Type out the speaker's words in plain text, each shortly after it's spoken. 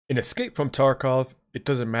In Escape from Tarkov, it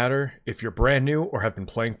doesn't matter if you're brand new or have been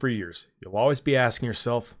playing for years. You'll always be asking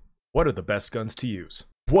yourself, what are the best guns to use?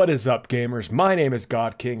 What is up, gamers? My name is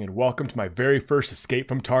God King and welcome to my very first Escape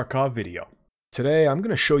from Tarkov video. Today, I'm going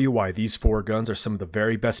to show you why these four guns are some of the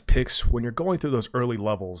very best picks when you're going through those early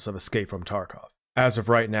levels of Escape from Tarkov. As of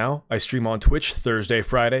right now, I stream on Twitch Thursday,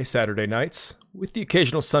 Friday, Saturday nights, with the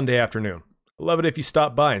occasional Sunday afternoon. I'd love it if you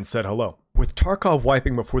stopped by and said hello. With Tarkov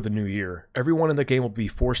wiping before the new year, everyone in the game will be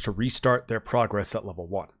forced to restart their progress at level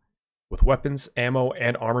 1. With weapons, ammo,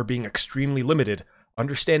 and armor being extremely limited,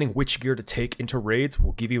 understanding which gear to take into raids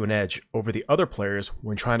will give you an edge over the other players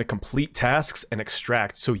when trying to complete tasks and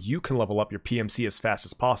extract so you can level up your PMC as fast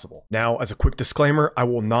as possible. Now, as a quick disclaimer, I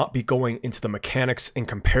will not be going into the mechanics and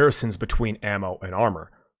comparisons between ammo and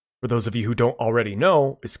armor. For those of you who don't already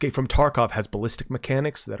know, Escape from Tarkov has ballistic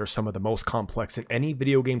mechanics that are some of the most complex in any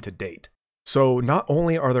video game to date. So not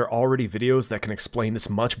only are there already videos that can explain this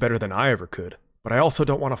much better than I ever could, but I also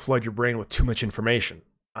don't want to flood your brain with too much information.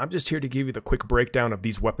 I'm just here to give you the quick breakdown of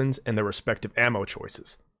these weapons and their respective ammo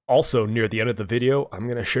choices. Also, near the end of the video, I'm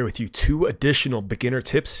going to share with you 2 additional beginner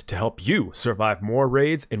tips to help you survive more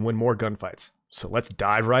raids and win more gunfights. So let's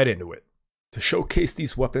dive right into it. To showcase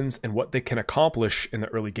these weapons and what they can accomplish in the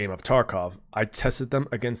early game of Tarkov, I tested them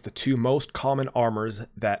against the 2 most common armors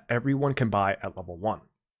that everyone can buy at level 1.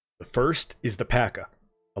 The first is the P.A.K.A.,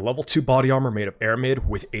 a level 2 body armor made of air mid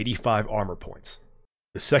with 85 armor points.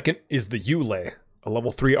 The second is the ULE, a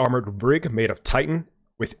level 3 armored brig made of Titan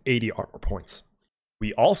with 80 armor points.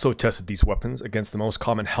 We also tested these weapons against the most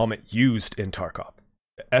common helmet used in Tarkov,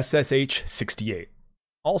 the SSH-68,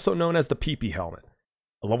 also known as the PP helmet,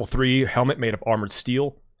 a level 3 helmet made of armored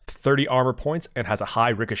steel, 30 armor points, and has a high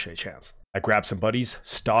ricochet chance. I grabbed some buddies,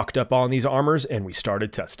 stocked up on these armors, and we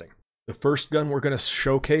started testing. The first gun we're going to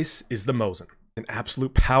showcase is the Mosin, an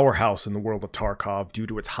absolute powerhouse in the world of Tarkov due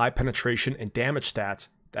to its high penetration and damage stats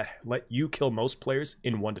that let you kill most players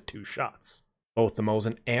in 1 to 2 shots. Both the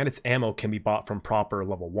Mosin and its ammo can be bought from proper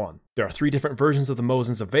level 1. There are 3 different versions of the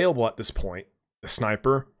Mosins available at this point: the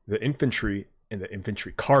Sniper, the Infantry, and the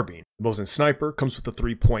Infantry Carbine. The Mosin Sniper comes with a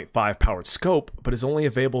 3.5 powered scope, but is only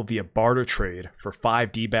available via barter trade for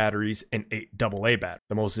 5 D batteries and 8 AA batteries.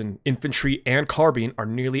 The Mosin Infantry and Carbine are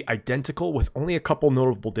nearly identical with only a couple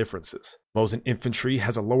notable differences. Mosin Infantry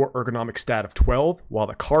has a lower ergonomic stat of 12, while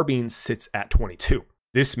the Carbine sits at 22.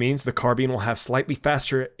 This means the Carbine will have slightly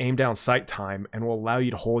faster aim down sight time and will allow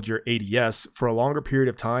you to hold your ADS for a longer period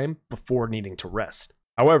of time before needing to rest.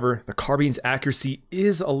 However, the Carbine's accuracy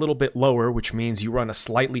is a little bit lower, which means you run a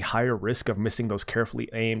slightly higher risk of missing those carefully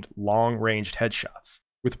aimed, long-ranged headshots.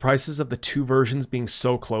 With the prices of the 2 versions being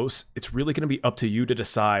so close, it's really going to be up to you to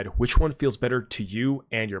decide which one feels better to you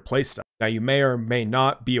and your playstyle. Now, you may or may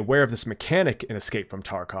not be aware of this mechanic in Escape from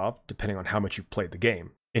Tarkov, depending on how much you've played the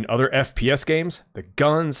game. In other FPS games, the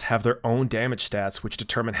guns have their own damage stats which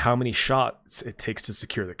determine how many shots it takes to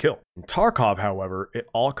secure the kill. In Tarkov, however, it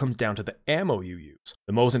all comes down to the ammo you use.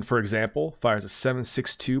 The Mosin, for example, fires a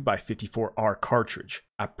 7.62x54R cartridge.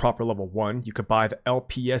 At proper level 1, you could buy the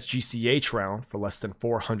LPS GCH round for less than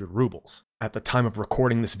 400 rubles. At the time of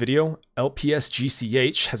recording this video, LPS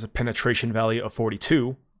GCH has a penetration value of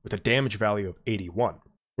 42 with a damage value of 81.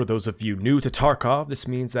 For those of you new to Tarkov, this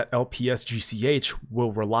means that LPS GCH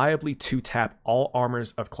will reliably 2-tap all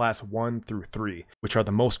armors of class 1 through 3, which are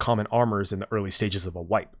the most common armors in the early stages of a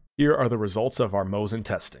wipe. Here are the results of our Mosin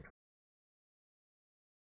testing.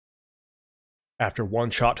 After 1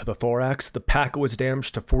 shot to the thorax, the P.A.K.A. was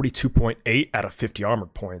damaged to 42.8 out of 50 armor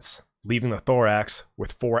points, leaving the thorax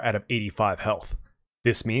with 4 out of 85 health.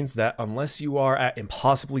 This means that unless you are at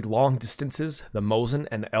impossibly long distances, the Mosin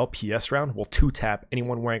and the LPS round will 2-tap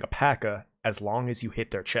anyone wearing a P.A.K.A. as long as you hit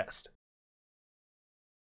their chest.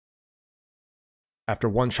 After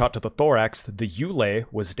 1 shot to the thorax, the ULE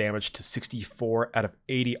was damaged to 64 out of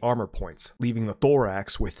 80 armor points, leaving the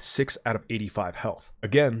thorax with 6 out of 85 health.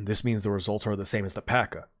 Again, this means the results are the same as the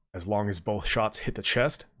P.A.K.A. As long as both shots hit the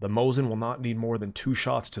chest, the Mosin will not need more than 2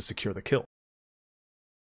 shots to secure the kill.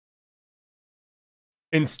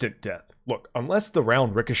 Instant death. Look, unless the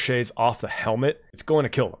round ricochets off the helmet, it's going to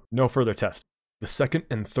kill them. No further testing. The second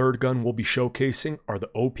and third gun we'll be showcasing are the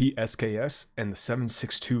OP-SKS and the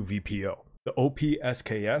 7.62 VPO. The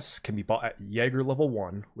OP-SKS can be bought at Jaeger level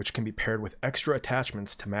 1, which can be paired with extra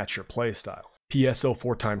attachments to match your playstyle. PSO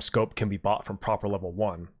 4x scope can be bought from proper level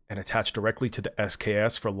 1, and attached directly to the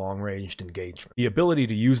SKS for long-ranged engagement. The ability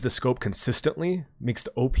to use the scope consistently makes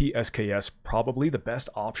the OP-SKS probably the best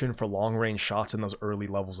option for long-range shots in those early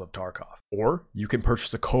levels of Tarkov. Or, you can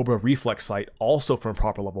purchase a Cobra reflex sight also from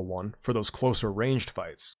proper level 1 for those closer ranged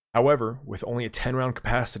fights. However, with only a 10-round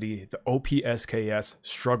capacity, the OP SKS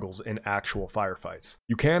struggles in actual firefights.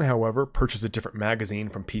 You can, however, purchase a different magazine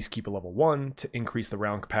from Peacekeeper level 1 to increase the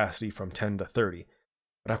round capacity from 10 to 30.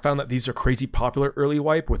 But I found that these are crazy popular early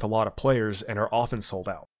wipe with a lot of players and are often sold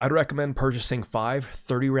out. I'd recommend purchasing 5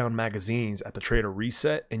 30-round magazines at the trader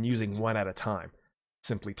reset and using one at a time,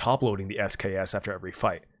 simply top-loading the SKS after every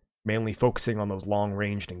fight, mainly focusing on those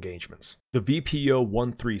long-ranged engagements. The VPO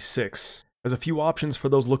 136 has a few options for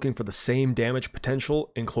those looking for the same damage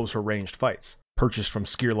potential in closer ranged fights. Purchased from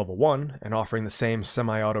Skier level 1 and offering the same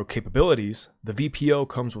semi-auto capabilities, the VPO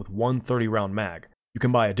comes with one 30-round mag. You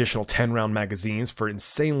can buy additional 10-round magazines for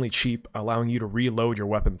insanely cheap, allowing you to reload your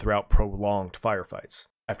weapon throughout prolonged firefights.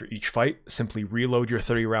 After each fight, simply reload your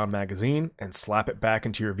 30-round magazine and slap it back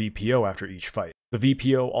into your VPO after each fight. The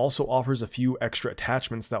VPO also offers a few extra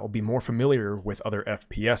attachments that will be more familiar with other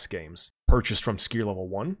FPS games. Purchased from Skier level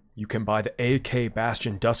 1, you can buy the AK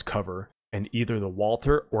Bastion dust cover and either the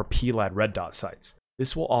Walther or PLAD red dot sights.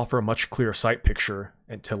 This will offer a much clearer sight picture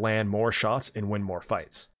and to land more shots and win more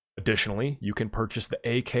fights. Additionally, you can purchase the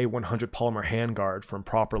AK-100 polymer handguard from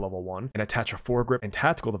Proper level 1 and attach a foregrip and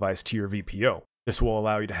tactical device to your VPO. This will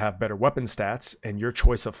allow you to have better weapon stats and your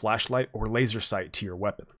choice of flashlight or laser sight to your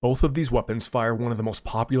weapon. Both of these weapons fire one of the most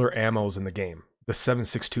popular ammos in the game, the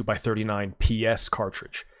 7.62x39 PS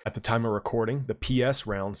cartridge. At the time of recording, the PS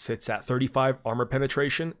round sits at 35 armor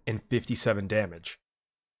penetration and 57 damage.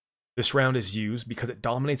 This round is used because it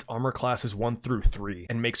dominates armor classes 1 through 3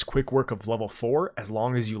 and makes quick work of level 4 as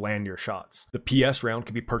long as you land your shots. The PS round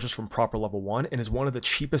can be purchased from Proper level 1 and is one of the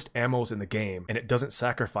cheapest ammos in the game, and it doesn't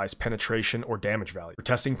sacrifice penetration or damage value. For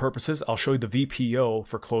testing purposes, I'll show you the VPO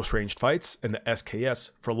for close ranged fights and the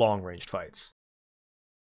SKS for long ranged fights.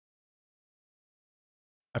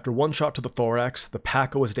 After one shot to the thorax, the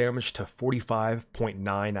Paco is damaged to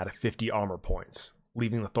 45.9 out of 50 armor points,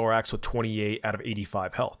 leaving the thorax with 28 out of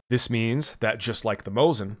 85 health. This means that just like the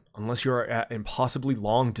Mosin, unless you are at impossibly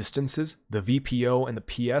long distances, the VPO and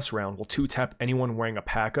the PS round will 2-tap anyone wearing a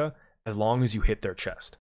Paca as long as you hit their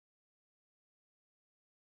chest.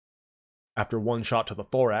 After one shot to the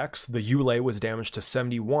thorax, the Yule was damaged to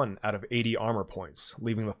 71 out of 80 armor points,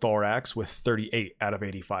 leaving the thorax with 38 out of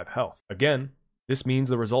 85 health. Again, this means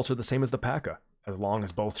the results are the same as the Paca. As long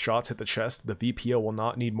as both shots hit the chest, the VPO will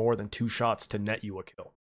not need more than 2 shots to net you a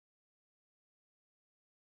kill.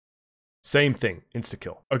 Same thing,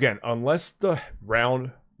 insta-kill. Again, unless the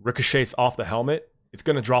round ricochets off the helmet, it's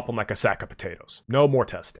going to drop them like a sack of potatoes. No more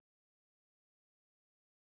testing.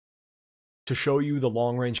 To show you the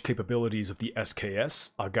long-range capabilities of the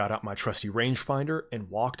SKS, I got out my trusty rangefinder and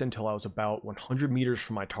walked until I was about 100 meters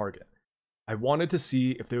from my target. I wanted to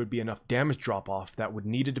see if there would be enough damage drop-off that would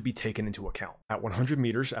needed to be taken into account. At 100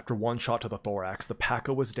 meters, after one shot to the thorax, the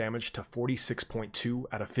Paca was damaged to 46.2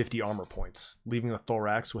 out of 50 armor points, leaving the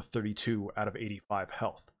thorax with 32 out of 85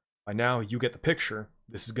 health. By now, you get the picture.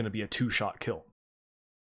 This is going to be a 2-shot kill.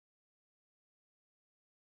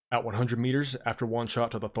 At 100 meters, after one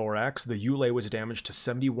shot to the thorax, the Yule was damaged to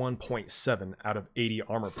 71.7 out of 80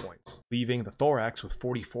 armor points, leaving the thorax with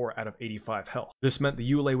 44 out of 85 health. This meant the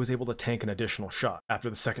Yule was able to tank an additional shot. After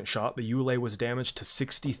the second shot, the Yule was damaged to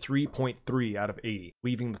 63.3 out of 80,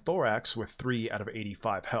 leaving the thorax with 3 out of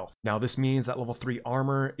 85 health. Now this means that level 3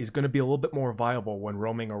 armor is going to be a little bit more viable when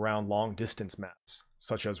roaming around long distance maps,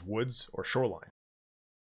 such as woods or shoreline.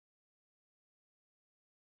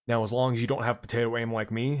 Now, as long as you don't have potato aim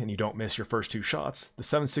like me and you don't miss your first 2 shots, the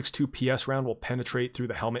 7.62 PS round will penetrate through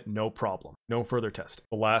the helmet no problem. No further testing.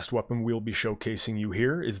 The last weapon we'll be showcasing you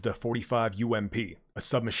here is the 45 UMP. A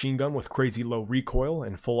submachine gun with crazy low recoil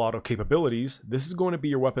and full auto capabilities, this is going to be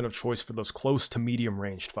your weapon of choice for those close to medium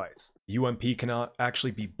ranged fights. The UMP cannot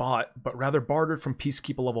actually be bought, but rather bartered from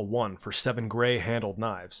Peacekeeper level 1 for 7 gray handled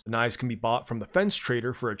knives. The knives can be bought from the fence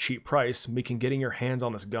trader for a cheap price, making getting your hands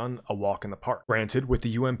on this gun a walk in the park. Granted, with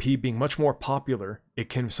the UMP being much more popular, it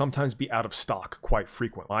can sometimes be out of stock quite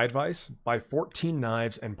frequently. My advice, buy 14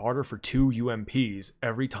 knives and barter for 2 UMPs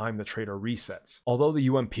every time the trader resets. Although the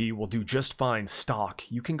UMP will do just fine stock,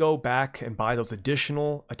 you can go back and buy those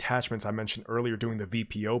additional attachments I mentioned earlier doing the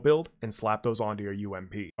VPO build and slap those onto your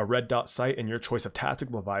UMP. A red dot sight and your choice of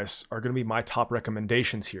tactical device are going to be my top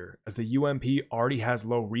recommendations here, as the UMP already has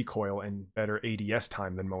low recoil and better ADS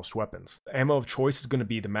time than most weapons. The ammo of choice is going to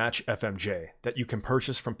be the Match FMJ that you can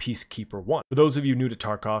purchase from Peacekeeper 1. For those of you new to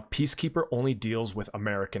Tarkov, Peacekeeper only deals with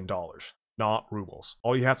American dollars. not rubles.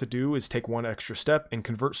 All you have to do is take one extra step and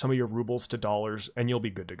convert some of your rubles to dollars and you'll be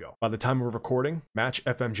good to go. By the time of recording, Match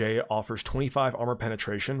FMJ offers 25 armor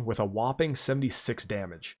penetration with a whopping 76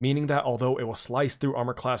 damage, meaning that although it will slice through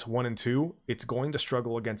armor class 1 and 2, it's going to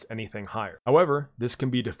struggle against anything higher. However, this can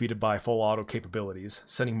be defeated by full auto capabilities.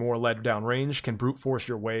 Sending more lead down range can brute force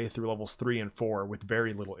your way through levels 3 and 4 with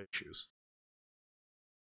very little issues.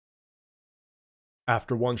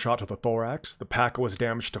 After one shot to the thorax, the P.A.C.A. was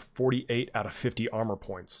damaged to 48 out of 50 armor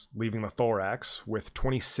points, leaving the thorax with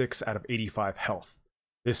 26 out of 85 health.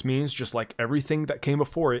 This means, just like everything that came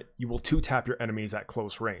before it, you will 2-tap your enemies at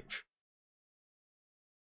close range.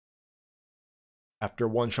 After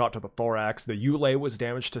one shot to the thorax, the Yulei was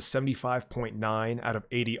damaged to 75.9 out of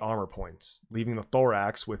 80 armor points, leaving the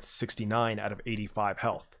thorax with 69 out of 85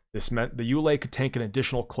 health. This meant the Yulei could tank an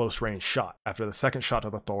additional close range shot. After the second shot to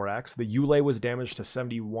the thorax, the Yulei was damaged to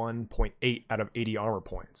 71.8 out of 80 armor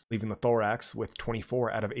points, leaving the thorax with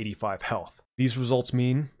 24 out of 85 health. These results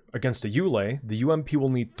mean, against a Yulei, the UMP will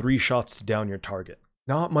need 3 shots to down your target.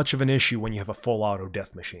 Not much of an issue when you have a full auto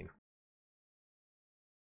death machine.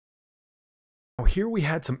 Now here we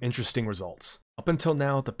had some interesting results. Up until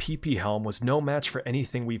now, the PP helm was no match for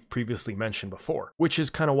anything we've previously mentioned before, which is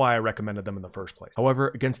kind of why I recommended them in the first place. However,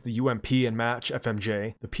 against the UMP and Match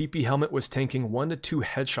FMJ, the PP helmet was tanking 1 to 2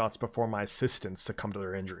 headshots before my assistants succumbed to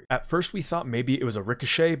their injury. At first we thought maybe it was a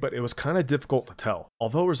ricochet, but it was kind of difficult to tell.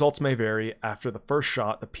 Although results may vary, after the first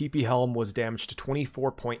shot, the PP helm was damaged to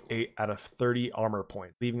 24.8 out of 30 armor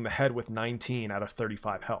points, leaving the head with 19 out of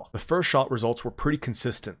 35 health. The first shot results were pretty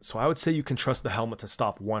consistent, so I would say you can trust the helmet to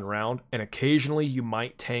stop one round, and occasionally you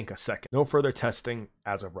might tank a second. No further testing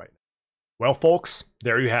as of right now. Well folks,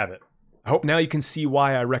 there you have it. I hope now you can see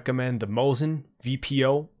why I recommend the Mosin,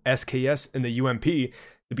 VPO, SKS, and the UMP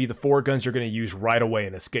to be the 4 guns you're going to use right away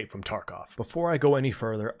in Escape from Tarkov. Before I go any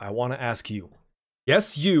further, I want to ask you,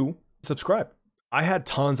 yes you, subscribe. I had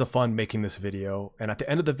tons of fun making this video, and at the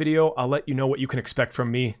end of the video, I'll let you know what you can expect from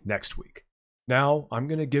me next week. Now, I'm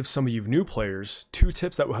going to give some of you new players 2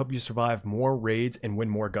 tips that will help you survive more raids and win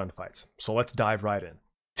more gunfights. So let's dive right in.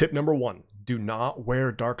 Tip number 1, do not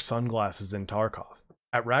wear dark sunglasses in Tarkov.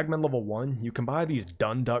 At Ragman level 1, you can buy these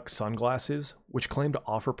Dunduck sunglasses, which claim to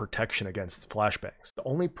offer protection against flashbangs. The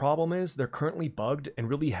only problem is they're currently bugged and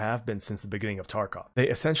really have been since the beginning of Tarkov. They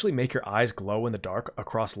essentially make your eyes glow in the dark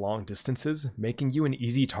across long distances, making you an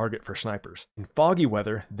easy target for snipers. In foggy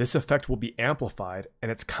weather, this effect will be amplified,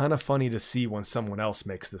 and it's kind of funny to see when someone else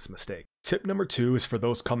makes this mistake. Tip number 2 is for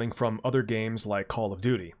those coming from other games like Call of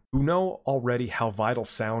Duty, who know already how vital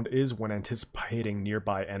sound is when anticipating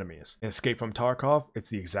nearby enemies. In Escape from Tarkov, it's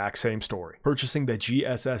the exact same story. Purchasing the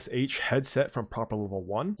GSSH headset from Proper Level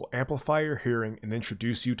 1 will amplify your hearing and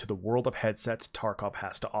introduce you to the world of headsets Tarkov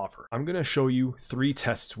has to offer. I'm going to show you 3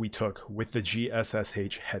 tests we took with the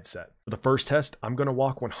GSSH headset. For the first test, I'm going to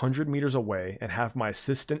walk 100 meters away and have my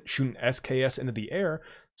assistant shoot an SKS into the air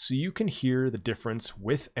so you can hear the difference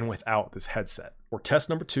with and without this headset. For test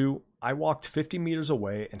number 2, I walked 50 meters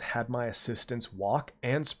away and had my assistants walk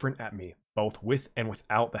and sprint at me, both with and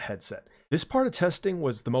without the headset. This part of testing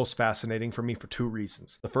was the most fascinating for me for 2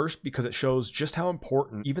 reasons. The first, because it shows just how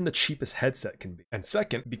important even the cheapest headset can be. And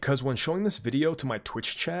second, because when showing this video to my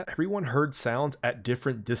Twitch chat, everyone heard sounds at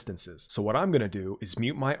different distances. So what I'm going to do is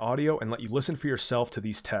mute my audio and let you listen for yourself to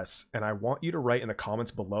these tests, and I want you to write in the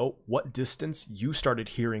comments below what distance you started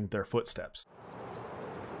hearing their footsteps.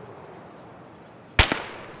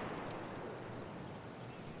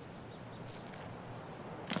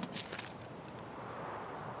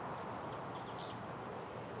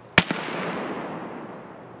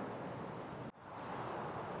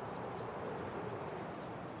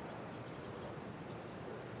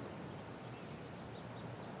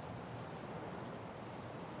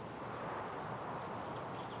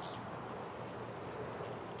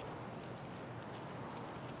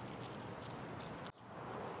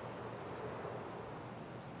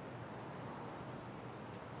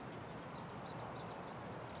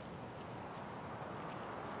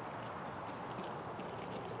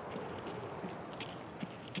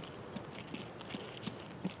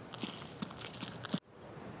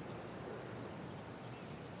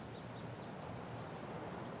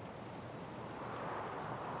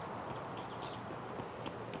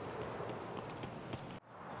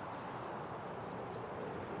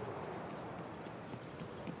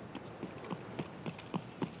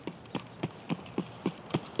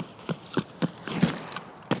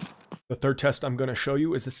 The third test I'm going to show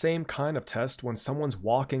you is the same kind of test when someone's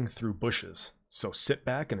walking through bushes, so sit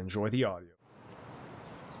back and enjoy the audio.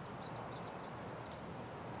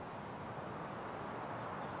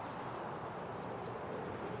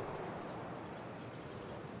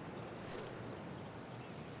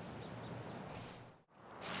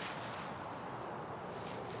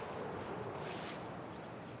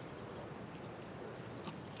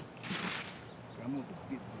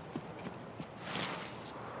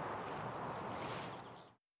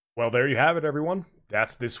 Well, there you have it, everyone.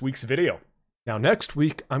 That's this week's video. Now, next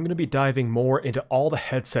week, I'm going to be diving more into all the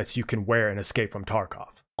headsets you can wear in Escape from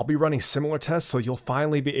Tarkov. I'll be running similar tests so you'll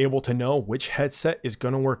finally be able to know which headset is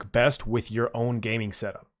going to work best with your own gaming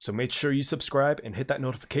setup. So make sure you subscribe and hit that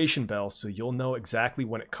notification bell so you'll know exactly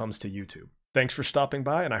when it comes to YouTube. Thanks for stopping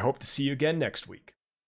by, and I hope to see you again next week.